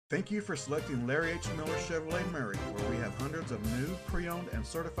Thank you for selecting Larry H. Miller Chevrolet Murray, where we have hundreds of new, pre-owned, and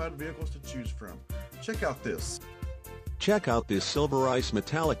certified vehicles to choose from. Check out this. Check out this Silver Ice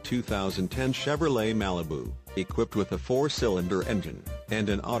Metallic 2010 Chevrolet Malibu, equipped with a 4-cylinder engine and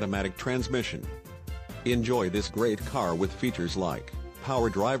an automatic transmission. Enjoy this great car with features like power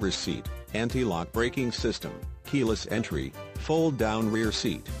driver's seat, anti-lock braking system, keyless entry, fold-down rear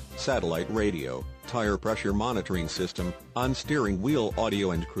seat, satellite radio, tire pressure monitoring system, on-steering wheel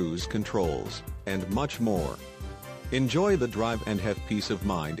audio and cruise controls, and much more. Enjoy the drive and have peace of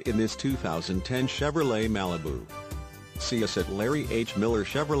mind in this 2010 Chevrolet Malibu. See us at Larry H. Miller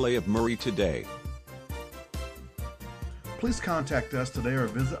Chevrolet of Murray today. Please contact us today or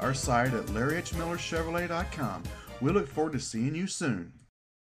visit our site at larryhmillerchevrolet.com. We look forward to seeing you soon.